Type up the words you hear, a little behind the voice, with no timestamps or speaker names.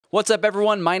What's up,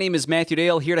 everyone? My name is Matthew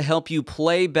Dale, here to help you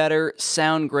play better,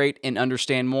 sound great, and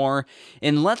understand more.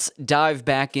 And let's dive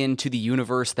back into the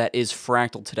universe that is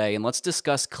Fractal today, and let's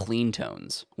discuss clean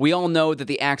tones. We all know that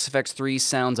the Axe-FX3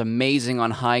 sounds amazing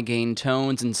on high-gain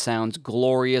tones and sounds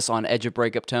glorious on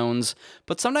edge-of-breakup tones,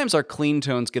 but sometimes our clean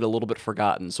tones get a little bit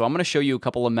forgotten. So I'm going to show you a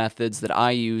couple of methods that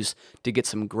I use to get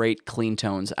some great clean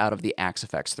tones out of the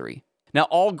Axe-FX3. Now,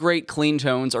 all great clean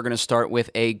tones are going to start with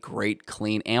a great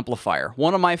clean amplifier.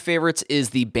 One of my favorites is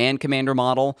the Band Commander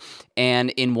model, and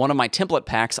in one of my template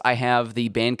packs, I have the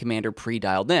Band Commander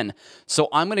pre-dialed in. So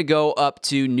I'm going to go up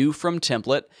to New from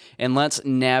Template, and let's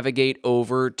navigate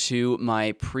over to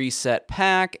my preset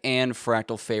pack and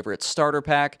Fractal Favorites starter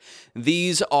pack.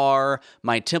 These are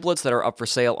my templates that are up for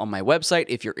sale on my website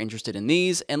if you're interested in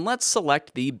these, and let's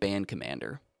select the Band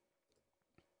Commander.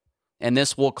 And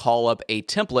this will call up a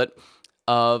template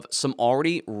of some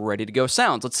already ready to go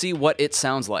sounds. Let's see what it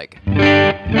sounds like.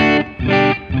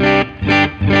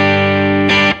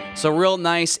 So real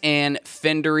nice and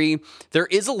Fendery. There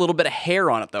is a little bit of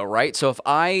hair on it though, right? So if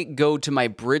I go to my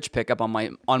bridge pickup on my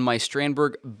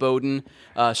Strandberg Bowden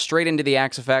straight into the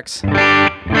Axe-FX,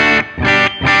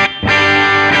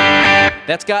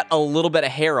 that's got a little bit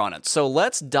of hair on it. So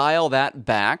let's dial that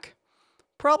back,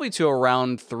 probably to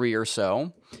around 3 or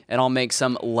so, and I'll make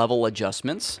some level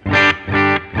adjustments.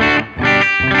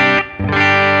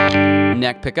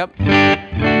 Neck pickup.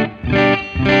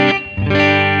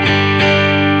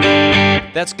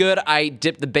 That's good. I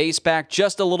dipped the bass back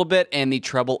just a little bit and the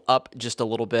treble up just a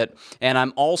little bit. And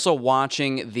I'm also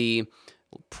watching the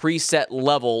preset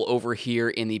level over here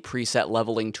in the preset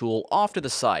leveling tool off to the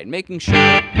side, making sure,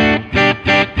 and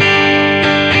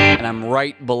I'm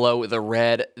right below the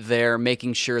red there,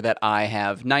 making sure that I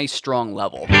have nice strong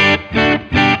level.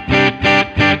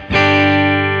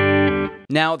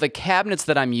 Now, the cabinets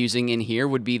that I'm using in here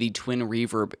would be the twin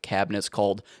reverb cabinets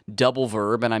called Double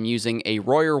Verb, and I'm using a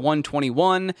Royer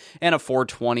 121 and a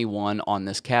 421 on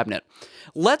this cabinet.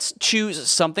 Let's choose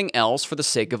something else for the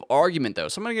sake of argument, though.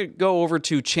 So I'm going to go over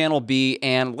to Channel B,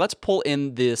 and let's pull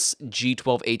in this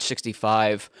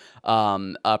G12H65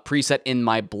 preset in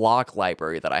my block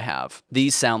library that I have.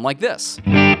 These sound like this.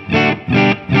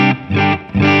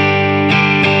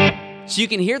 So you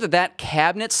can hear that that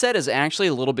cabinet set is actually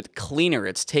a little bit cleaner.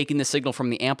 It's taking the signal from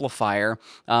the amplifier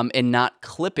and not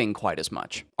clipping quite as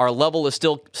much. Our level is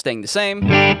still staying the same.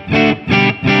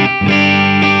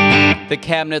 The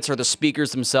cabinets or the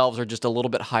speakers themselves are just a little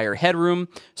bit higher headroom,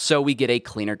 so we get a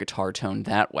cleaner guitar tone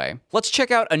that way. Let's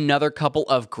check out another couple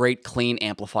of great clean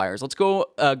amplifiers. Let's go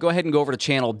ahead and go over to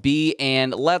Channel B,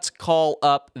 and let's call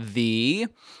up the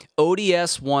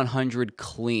ODS 100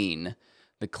 Clean.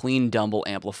 The clean Dumble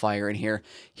amplifier in here.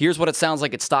 Here's what it sounds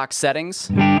like at stock settings.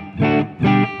 A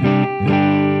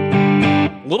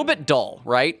little bit dull,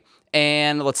 right?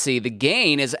 And let's see, the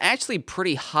gain is actually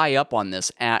pretty high up on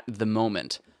this at the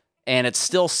moment. And it's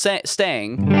still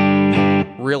staying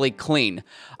really clean.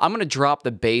 I'm going to drop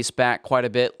the bass back quite a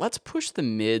bit. Let's push the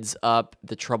mids up,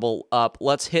 the treble up.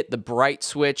 Let's hit the bright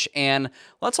switch, and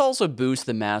let's also boost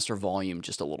the master volume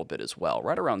just a little bit as well,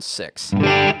 right around 6.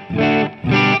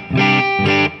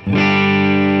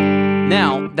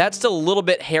 Now, that's still a little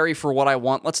bit hairy for what I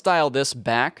want. Let's dial this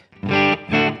back.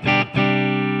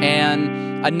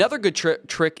 And another good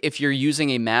trick if you're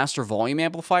using a master volume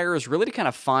amplifier is really to kind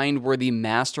of find where the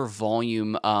master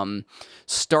volume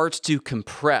starts to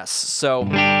compress. So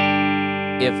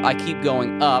if I keep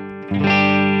going up,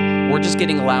 we're just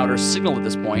getting a louder signal at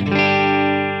this point.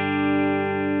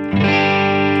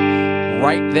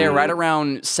 Right there, right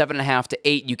around 7.5 to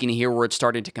 8, you can hear where it's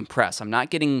starting to compress. I'm not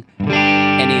getting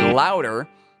any louder.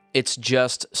 It's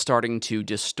just starting to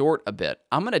distort a bit.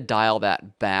 I'm going to dial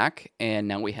that back, and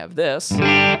now we have this.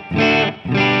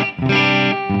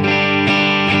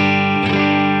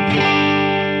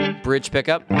 Bridge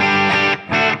pickup.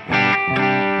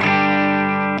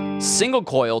 Single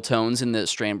coil tones in the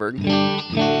Strandberg.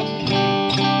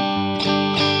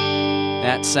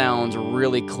 That sounds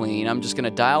really clean. I'm just going to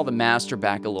dial the master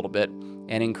back a little bit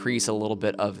and increase a little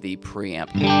bit of the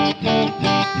preamp.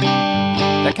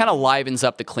 That kind of livens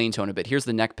up the clean tone a bit. Here's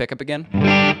the neck pickup again.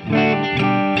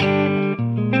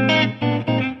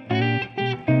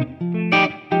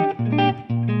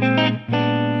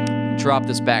 Drop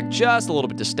this back just a little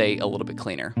bit to stay a little bit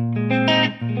cleaner.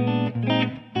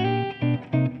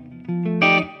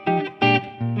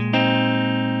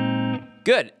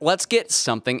 Good. Let's get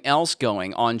something else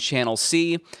going. On channel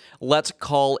C, let's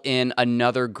call in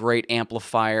another great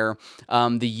amplifier,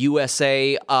 the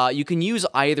USA. You can use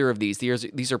either of these.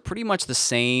 These are pretty much the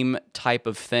same type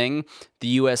of thing, the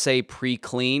USA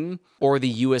Pre-Clean or the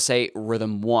USA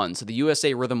Rhythm 1. So the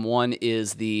USA Rhythm 1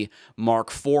 is the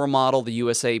Mark IV model. The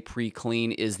USA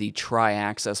Pre-Clean is the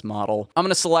Tri-Access model. I'm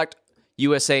going to select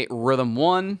USA Rhythm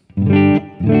 1.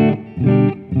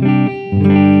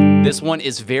 This one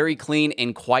is very clean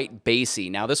and quite bassy.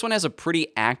 Now, this one has a pretty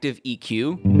active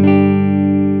EQ.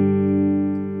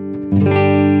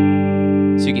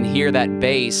 So you can hear that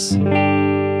bass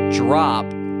drop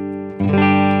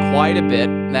quite a bit.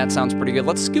 That sounds pretty good.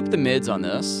 Let's scoop the mids on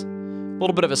this. A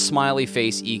little bit of a smiley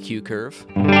face EQ curve.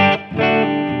 And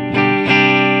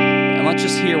let's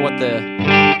just hear what the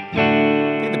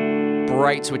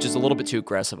bright switch is a little bit too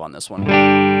aggressive on this one.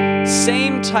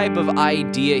 Same type of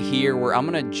idea here where I'm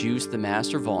going to juice the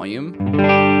master volume.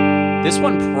 This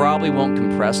one probably won't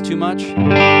compress too much.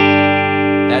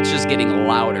 That's just getting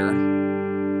louder.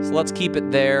 So let's keep it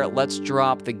there. Let's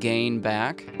drop the gain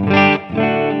back.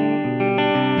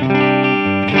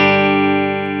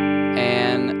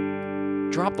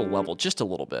 And drop the level just a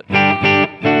little bit.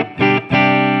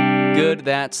 Good,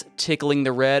 that's tickling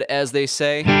the red, as they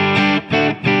say.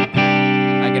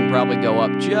 I can probably go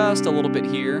up just a little bit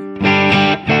here.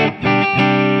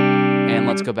 And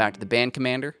let's go back to the band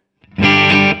commander. And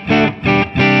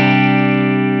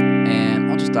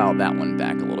I'll just dial that one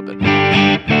back a little bit.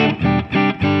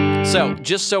 So,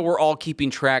 just so we're all keeping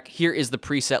track, here is the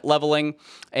preset leveling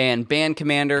and band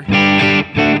commander.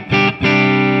 A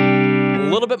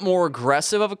little bit more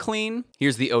aggressive of a clean.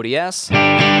 Here's the ODS.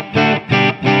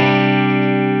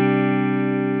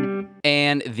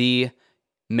 And the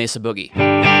Mesa Boogie.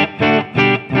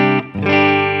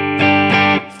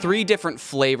 3 different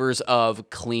flavors of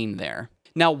clean there.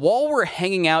 Now, while we're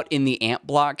hanging out in the amp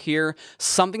block here,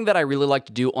 something that I really like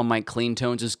to do on my clean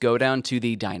tones is go down to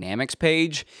the dynamics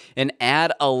page and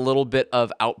add a little bit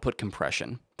of output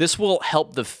compression. This will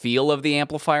help the feel of the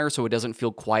amplifier so it doesn't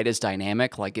feel quite as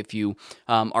dynamic. Like if you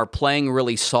are playing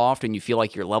really soft and you feel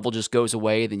like your level just goes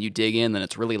away, then you dig in, then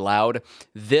it's really loud.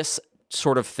 This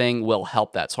sort of thing will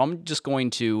help that. So I'm just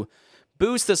going to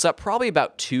boost this up probably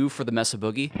about 2 for the Mesa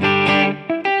Boogie.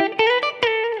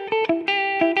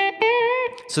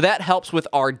 So that helps with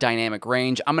our dynamic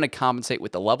range. I'm going to compensate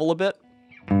with the level a bit.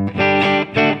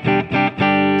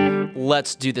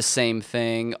 Let's do the same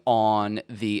thing on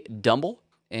the Dumble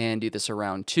and do this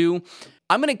around 2.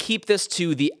 I'm going to keep this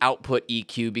to the output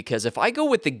EQ because if I go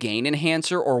with the gain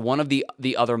enhancer or one of the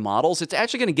other models, it's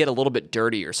actually going to get a little bit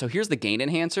dirtier. So here's the gain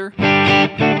enhancer.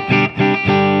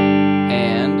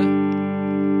 And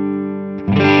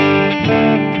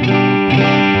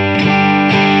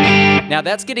now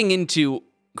that's getting into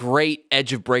great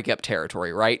edge-of-breakup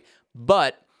territory, right?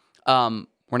 But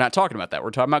we're not talking about that.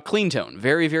 We're talking about clean tone.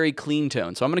 Very, very clean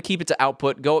tone. So I'm going to keep it to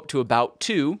output, go up to about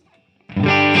 2.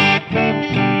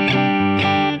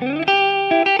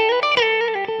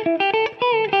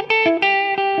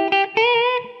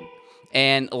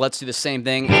 And let's do the same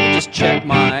thing. Let me just check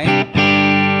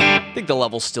I think the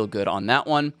level's still good on that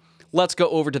one. Let's go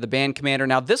over to the band commander.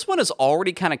 Now, this one is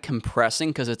already kind of compressing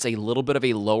because it's a little bit of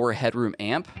a lower headroom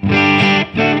amp.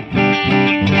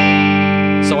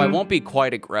 So I won't be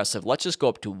quite aggressive. Let's just go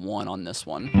up to 1 on this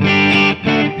one.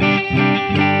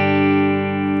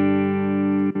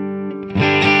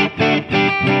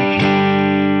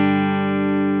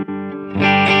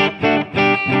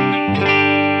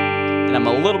 And I'm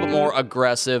a little bit more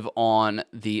aggressive on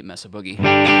the Mesa Boogie.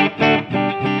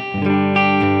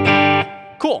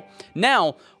 Cool.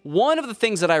 Now, one of the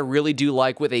things that I really do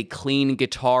like with a clean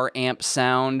guitar amp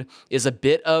sound is a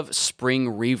bit of spring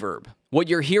reverb. What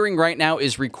you're hearing right now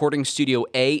is Recording Studio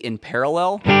A in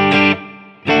parallel.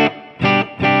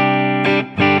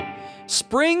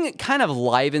 Spring kind of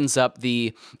livens up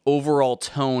the overall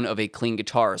tone of a clean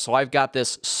guitar. So I've got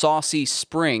this saucy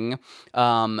spring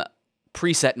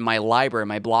preset in my library,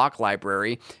 my block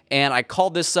library, and I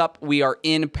called this up. We are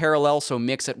in parallel, so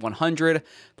mix at 100.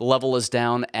 The level is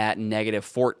down at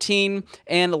 -14,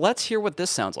 and let's hear what this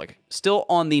sounds like. Still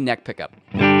on the neck pickup.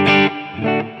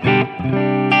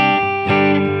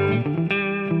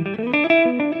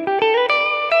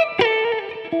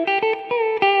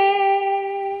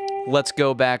 Let's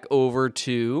go back over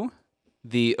to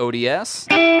the ODS.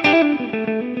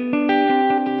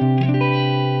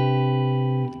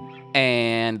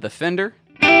 And the Fender.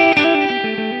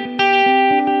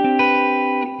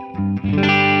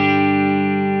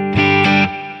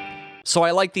 So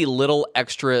I like the little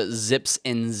extra zips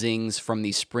and zings from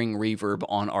the spring reverb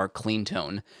on our clean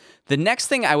tone. The next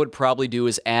thing I would probably do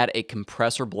is add a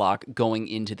compressor block going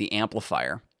into the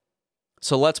amplifier.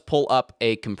 So let's pull up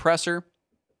a compressor.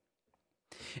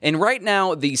 And right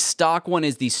now, the stock one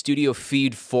is the studio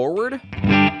feed forward.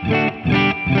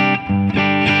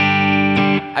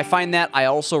 I find that I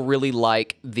also really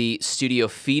like the studio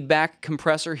feedback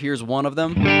compressor. Here's one of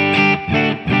them.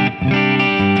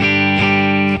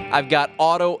 I've got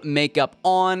auto makeup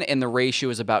on, and the ratio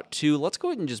is about 2. Let's go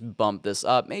ahead and just bump this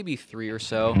up, maybe 3 or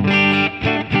so.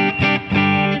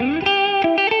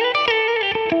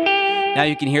 Now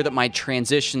you can hear that my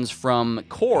transitions from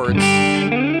chords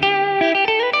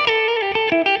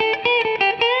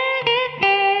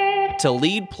to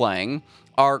lead playing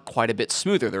are quite a bit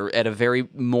smoother. They're at a very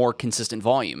more consistent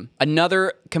volume.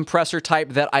 Another compressor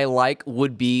type that I like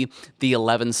would be the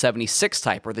 1176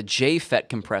 type, or the JFET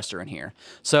compressor in here.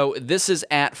 So this is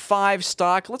at 5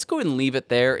 stock. Let's go ahead and leave it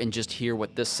there and just hear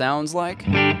what this sounds like.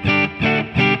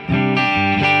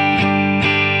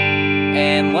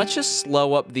 And let's just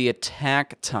slow up the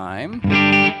attack time.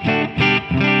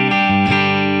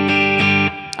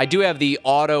 I do have the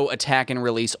auto attack and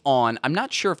release on. I'm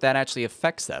not sure if that actually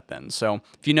affects that then. So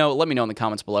if you know, let me know in the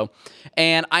comments below.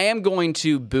 And I am going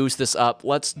to boost this up.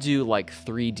 Let's do like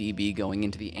 3 dB going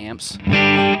into the amps.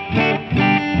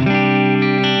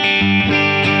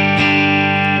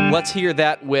 Let's hear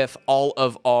that with all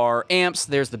of our amps.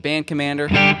 There's the band commander.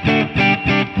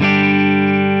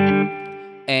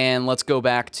 And let's go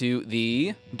back to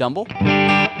the Dumble.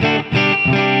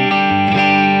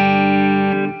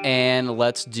 And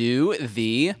let's do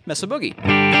the Mesa Boogie.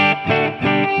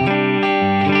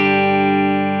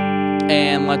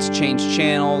 And let's change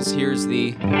channels. Here's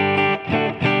the...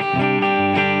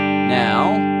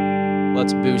 Now,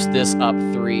 let's boost this up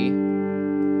 3.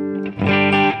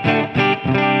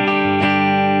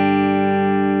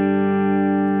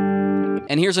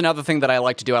 And here's another thing that I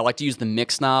like to do. I like to use the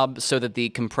mix knob so that the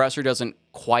compressor doesn't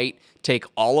quite take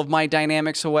all of my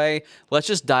dynamics away. Let's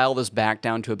just dial this back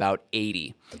down to about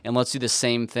 80. And let's do the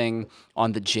same thing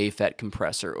on the JFET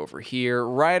compressor over here,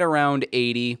 right around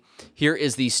 80. Here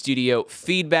is the studio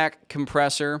feedback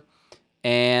compressor.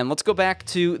 And let's go back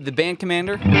to the band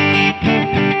commander.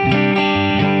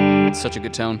 It's such a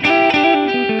good tone.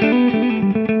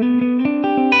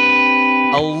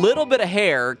 A little bit of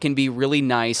hair can be really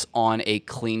nice on a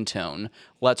clean tone.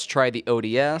 Let's try the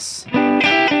ODS.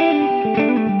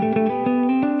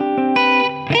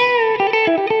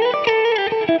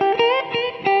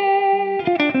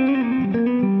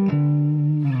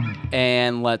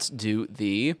 And let's do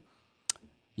the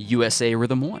USA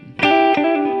Rhythm 1.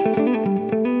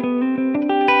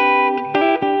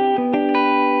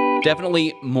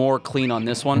 Definitely more clean on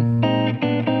this one.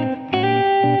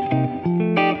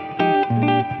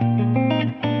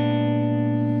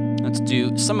 Let's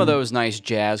do some of those nice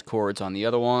jazz chords on the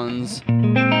other ones.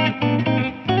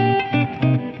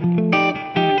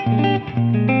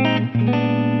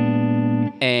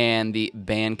 And the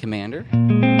band commander.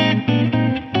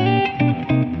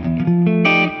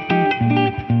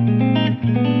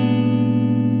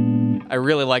 I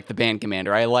really like the band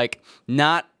commander. I like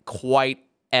not quite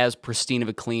as pristine of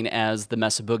a clean as the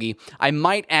Mesa Boogie. I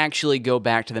might actually go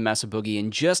back to the Mesa Boogie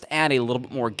and just add a little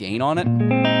bit more gain on it.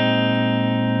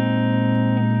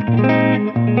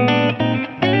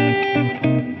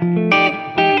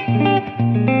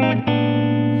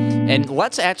 And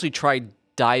let's actually try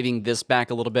diving this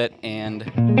back a little bit, and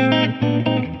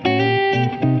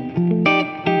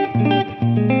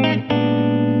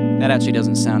that actually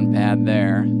doesn't sound bad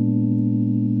there.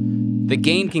 The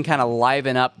gain can kind of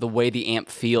liven up the way the amp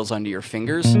feels under your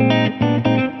fingers. I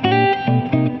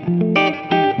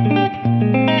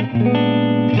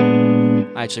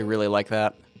actually really like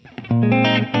that.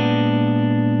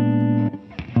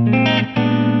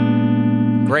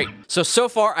 Great. So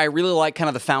far, I really like kind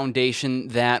of the foundation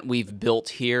that we've built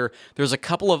here. There's a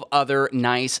couple of other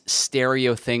nice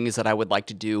stereo things that I would like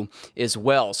to do as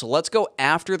well. So let's go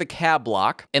after the cab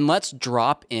block, and let's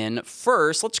drop in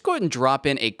first. Let's go ahead and drop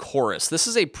in a chorus. This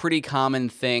is a pretty common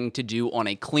thing to do on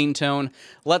a clean tone.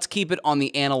 Let's keep it on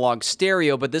the analog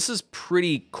stereo, but this is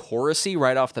pretty chorusy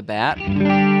right off the bat.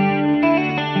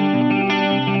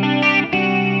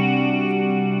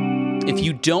 If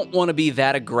you don't want to be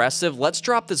that aggressive, let's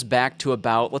drop this back to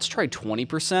about, let's try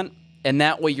 20%. And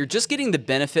that way you're just getting the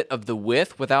benefit of the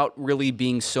width without really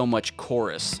being so much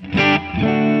chorus. Maybe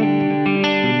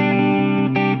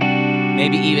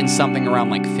even something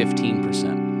around like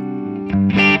 15%.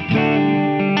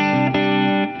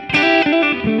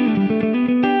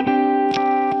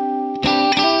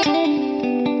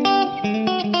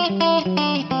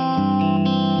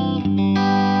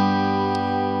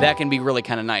 that can be really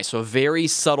kind of nice. So a very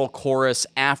subtle chorus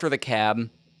after the cab.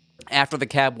 After the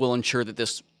cab will ensure that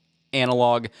this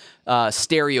analog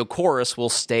stereo chorus will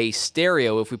stay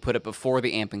stereo. If we put it before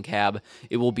the amp and cab,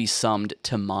 it will be summed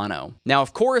to mono. Now,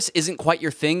 if chorus isn't quite your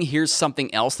thing, here's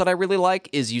something else that I really like,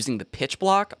 is using the pitch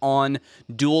block on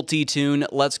dual D-tune.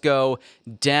 Let's go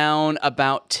down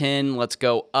about 10, let's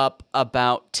go up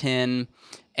about 10,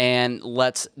 and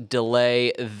let's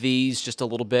delay these just a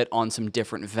little bit on some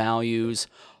different values.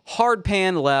 Hard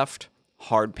pan left,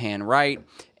 hard pan right,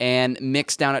 and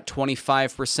mix down at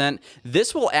 25%.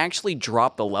 This will actually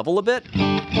drop the level a bit.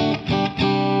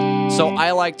 So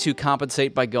I like to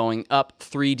compensate by going up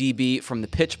 3 dB from the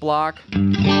pitch block.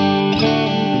 And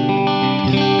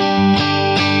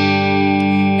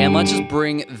let's just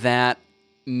bring that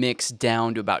mix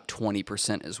down to about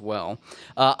 20% as well.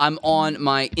 I'm on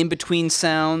my in-between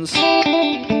sounds.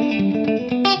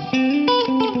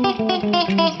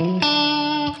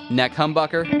 Neck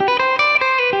humbucker.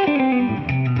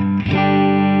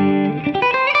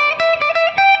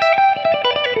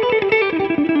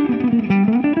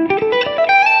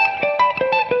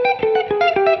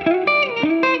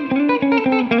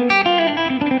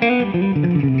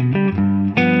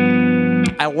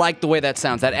 I like the way that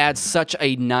sounds. That adds such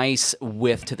a nice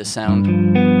width to the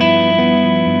sound.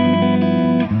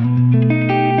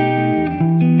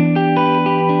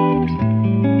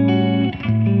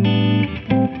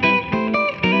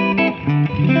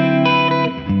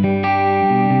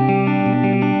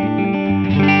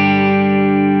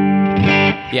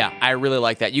 Yeah, I really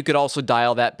like that. You could also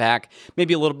dial that back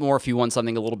maybe a little bit more if you want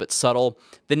something a little bit subtle.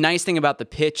 The nice thing about the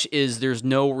pitch is there's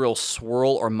no real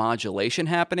swirl or modulation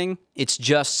happening. It's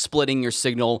just splitting your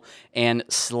signal and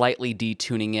slightly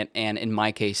detuning it, and in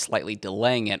my case, slightly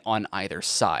delaying it on either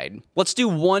side. Let's do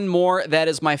one more. That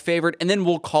is my favorite, and then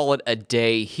we'll call it a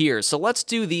day here. So let's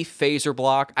do the phaser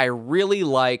block. I really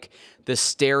like the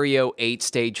stereo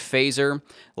 8-stage phaser.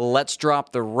 Let's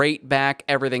drop the rate back.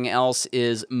 Everything else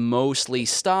is mostly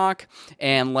stock.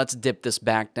 And let's dip this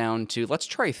back down to, let's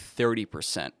try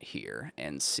 30% here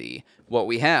and see what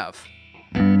we have.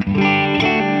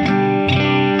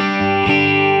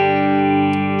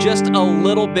 Just a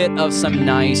little bit of some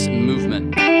nice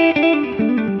movement.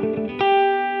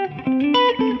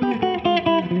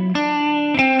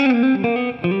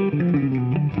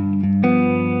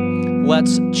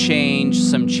 Let's change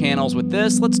some channels with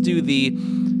this. Let's do the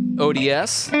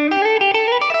ODS.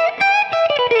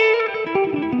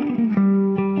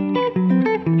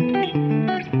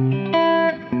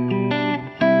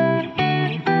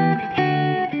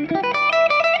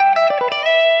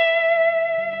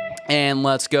 And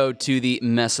let's go to the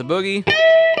Mesa Boogie.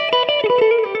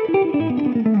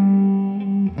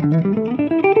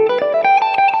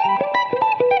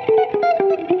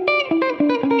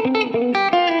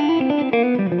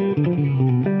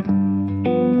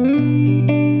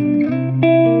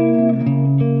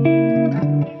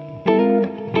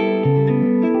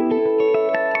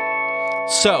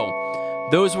 So,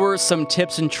 those were some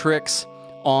tips and tricks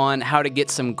on how to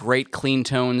get some great clean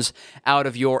tones out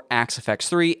of your Axe-Fx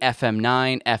 3,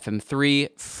 FM9, FM3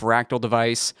 Fractal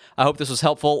device. I hope this was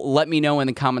helpful. Let me know in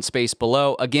the comment space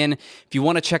below. Again, if you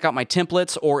want to check out my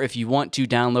templates or if you want to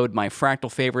download my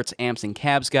Fractal Favorites Amps and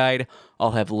Cabs guide,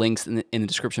 I'll have links in the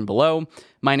description below.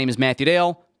 My name is Mathew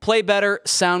Dale. Play better,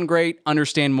 sound great,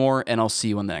 understand more, and I'll see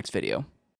you in the next video.